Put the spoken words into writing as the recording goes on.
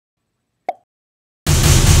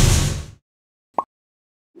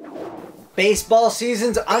Baseball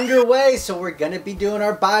season's underway, so we're going to be doing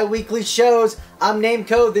our bi-weekly shows. I'm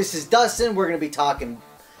Nameco, this is Dustin. We're going to be talking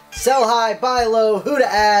sell high, buy low, who to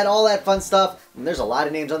add, all that fun stuff. And there's a lot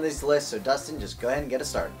of names on this list, so Dustin, just go ahead and get us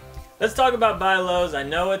started. Let's talk about buy lows. I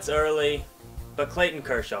know it's early, but Clayton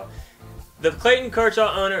Kershaw. The Clayton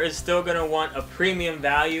Kershaw owner is still going to want a premium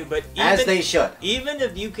value, but as they should. Even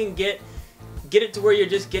if you can get it to where you're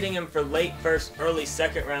just getting him for late first, early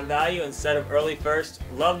second round value instead of early first,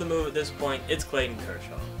 love the move at this point. It's Clayton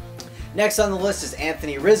Kershaw. Next on the list is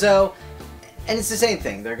Anthony Rizzo. And it's the same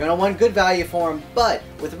thing. They're going to want good value for him, but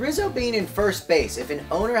with Rizzo being in first base, if an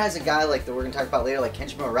owner has a guy like that we're going to talk about later, like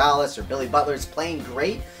Kenji Morales or Billy Butler is playing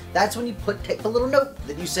great, that's when you take a little note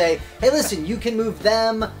that you say, hey, listen, you can move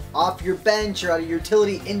them off your bench or out of your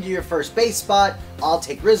utility into your first base spot. I'll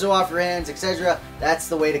take Rizzo off your hands, etc. That's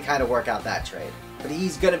the way to kind of work out that trade. But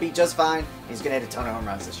he's going to be just fine. He's going to hit a ton of home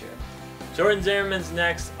runs this year. Jordan Zimmerman's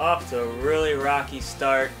next, off to a really rocky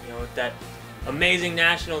start, with that amazing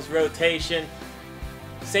Nationals rotation.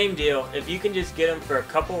 Same deal. If you can just get him for a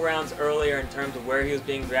couple rounds earlier in terms of where he was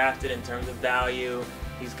being drafted, in terms of value,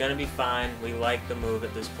 he's going to be fine. We like the move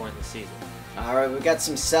at this point in the season. All right, we've got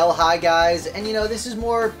some sell high guys, and this is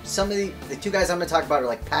more some of the two guys I'm going to talk about are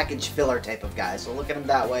like package filler type of guys. So look at them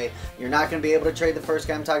that way. You're not going to be able to trade the first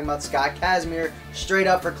guy I'm talking about, Scott Kazmir, straight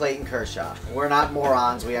up for Clayton Kershaw. We're not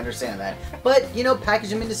morons, we understand that. But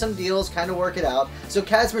package him into some deals, kind of work it out. So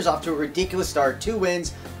Kazmir's off to a ridiculous start, 2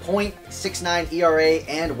 wins, .69 ERA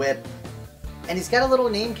and WHIP. And he's got a little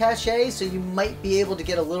name cachet, so you might be able to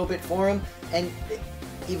get a little bit for him. And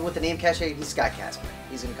even with the name cachet, he's Scott Kazmir.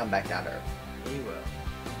 He's going to come back down to earth. He will.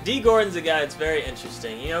 D. Gordon's a guy that's very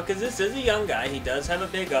interesting, because this is a young guy. He does have a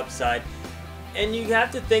big upside. And you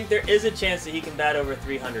have to think there is a chance that he can bat over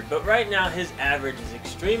 300. But right now, his average is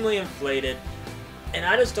extremely inflated. And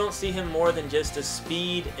I just don't see him more than just a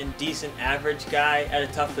speed and decent average guy at a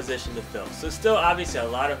tough position to fill. So still, obviously, a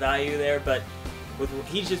lot of value there. But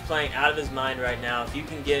he's just playing out of his mind right now. If you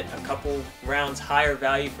can get a couple rounds higher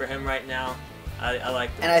value for him right now, I like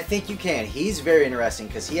that. And I think you can. He's very interesting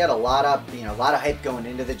because he had a lot of hype going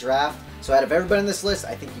into the draft. So out of everybody on this list,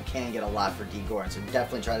 I think you can get a lot for D. Gordon. So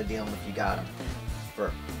definitely try to deal him if you got him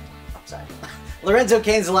for upside. Lorenzo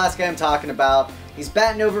Cain's the last guy I'm talking about. He's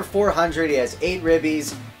batting over 400. He has 8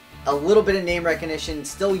 ribbies, a little bit of name recognition.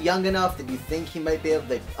 Still young enough that you think he might be able,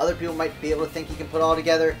 that other people might be able to think he can put all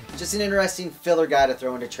together. Just an interesting filler guy to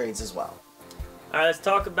throw into trades as well. All right, let's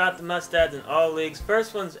talk about the must-adds in all leagues.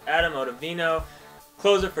 First one's Adam Ottavino,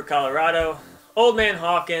 closer for Colorado. Old man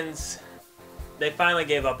Hawkins, they finally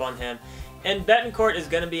gave up on him. And Betancourt is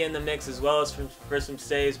going to be in the mix as well as for some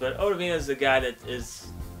saves, but Ottavino is the guy that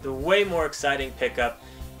is the way more exciting pickup.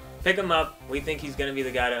 Pick him up. We think he's going to be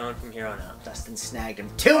the guy to own from here on out. Dustin snagged him.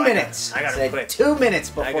 2 minutes! I got him quick. 2 minutes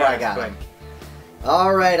before I got him.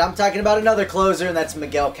 All right, I'm talking about another closer, and that's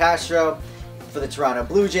Miguel Castro for the Toronto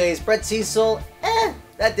Blue Jays. Brett Cecil,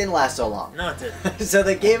 that didn't last so long. No, it didn't. So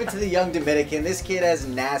they gave it to the young Dominican. This kid has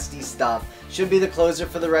nasty stuff. Should be the closer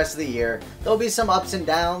for the rest of the year. There'll be some ups and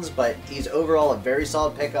downs, but he's overall a very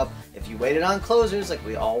solid pickup. If you waited on closers, like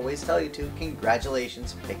we always tell you to,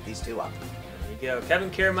 congratulations, pick these two up. There you go.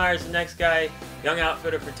 Kevin Kiermaier's the next guy, young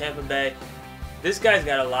outfitter for Tampa Bay. This guy's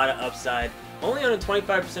got a lot of upside. Only owned in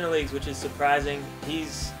 25% of leagues, which is surprising.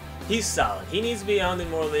 He's solid. He needs to be owned in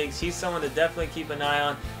more leagues. He's someone to definitely keep an eye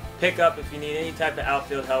on. Pick up if you need any type of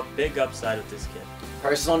outfield help. Big upside with this kid.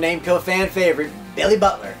 Personal Nameco fan favorite, Billy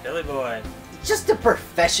Butler. Billy boy. Just a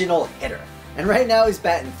professional hitter. And right now he's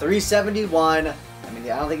batting .371. I mean,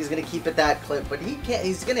 I don't think he's going to keep at that clip, but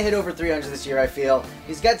he's going to hit over 300 this year, I feel.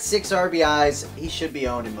 He's got 6 RBIs. He should be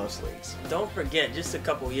owned in most leagues. Don't forget, just a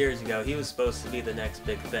couple years ago, he was supposed to be the next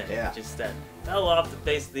big thing. Yeah. Just that fell off the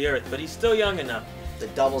face of the earth, but he's still young enough. The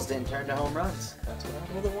doubles didn't turn to home runs. That's what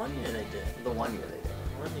happened. Well, the 1 year they did. The 1 year they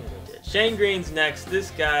did. 1 year they did. Shane Green's next.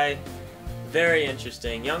 This guy, very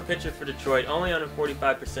interesting. Young pitcher for Detroit, only owned in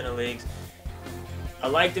 45% of leagues. I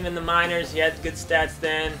liked him in the minors. He had good stats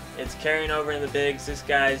then. It's carrying over in the bigs. This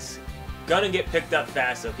guy's going to get picked up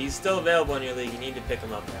fast. So if he's still available in your league, you need to pick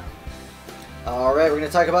him up now. All right, we're going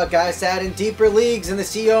to talk about guys to add in deeper leagues, and the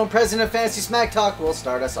CEO and president of Fantasy Smack Talk will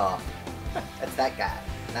start us off. That's that guy,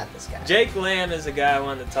 not this guy. Jake Lamb is a guy I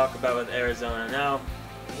wanted to talk about with Arizona. Now,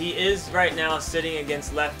 he is right now sitting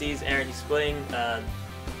against lefties. He's splitting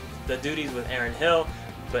the duties with Aaron Hill.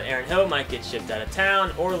 But Aaron Hill might get shipped out of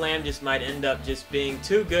town, or Lamb just might end up just being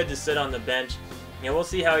too good to sit on the bench. We'll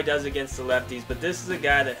see how he does against the lefties, but this is a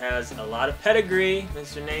guy that has a lot of pedigree.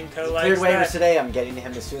 Mr. Nameco likes that. Cleared waivers today. I'm getting to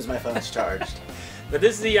him as soon as my phone's charged. But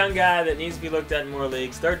this is a young guy that needs to be looked at in more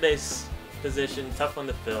leagues. Third base position, tough one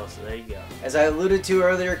to fill, so there you go. As I alluded to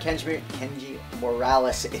earlier, Kenji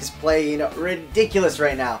Morales is playing ridiculous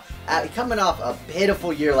right now. Coming off a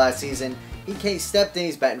pitiful year last season, he stepped in,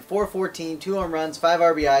 he's batting .414, 2 home runs, 5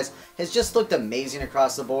 RBIs, has just looked amazing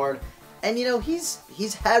across the board. And you know, he's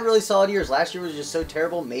had really solid years. Last year was just so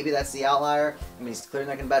terrible, maybe that's the outlier. I mean, he's clearly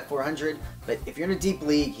not going to bat .400, but if you're in a deep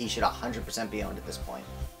league, he should 100% be owned at this point.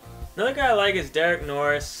 Another guy I like is Derek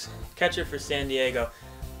Norris, catcher for San Diego.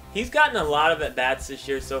 He's gotten a lot of at-bats this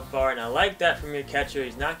year so far, and I like that from your catcher.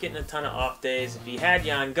 He's not getting a ton of off days. If he had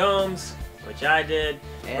Yan Gomes, which I did,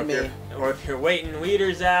 or if you're waiting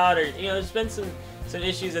Weeders out, or you know, there's been some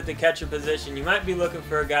issues at the catcher position, you might be looking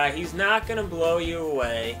for a guy. He's not going to blow you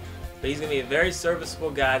away, but he's going to be a very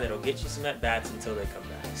serviceable guy that'll get you some at-bats until they come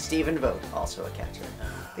back. Stephen Vogt, also a catcher.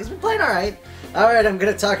 He's been playing all right. All right, I'm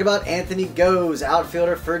going to talk about Anthony Goes,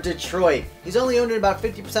 outfielder for Detroit. He's only owned in about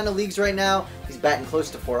 50% of leagues right now. He's batting close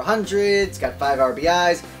to .400. He's got 5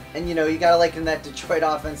 RBIs. And, you know, you got to like in that Detroit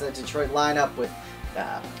offense, that Detroit lineup with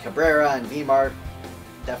Cabrera and Vmart.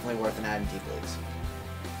 Definitely worth an ad in deep leagues.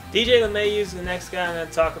 DJ LeMahieu is the next guy I'm going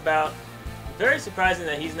to talk about. Very surprising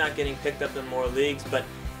that he's not getting picked up in more leagues, but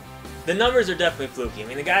the numbers are definitely fluky. I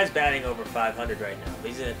mean, the guy's batting over .500 right now.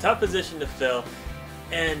 He's in a tough position to fill,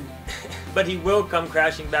 but he will come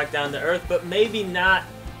crashing back down to earth, but maybe not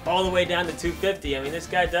all the way down to 250. I mean, this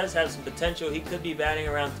guy does have some potential. He could be batting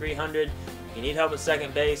around 300. You need help at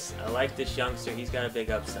second base. I like this youngster. He's got a big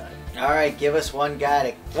upside. All right, give us one guy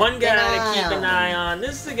to keep an eye on.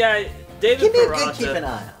 This is the guy, David Peralta. Give me a good keep an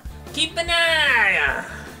eye on. Keep an eye on.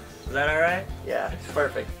 Is that all right? Yeah,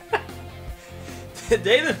 perfect.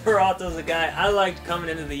 David Peralta is a guy I liked coming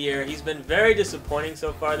into the year. He's been very disappointing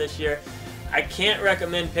so far this year. I can't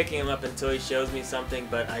recommend picking him up until he shows me something,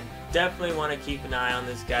 but I definitely want to keep an eye on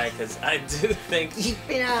this guy because I do think keep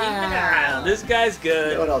an eye on. This guy's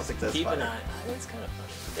good. No one else thinks that's Keep funny. an eye. That's kind of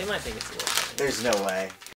funny. They might think it's a little funny. There's no way.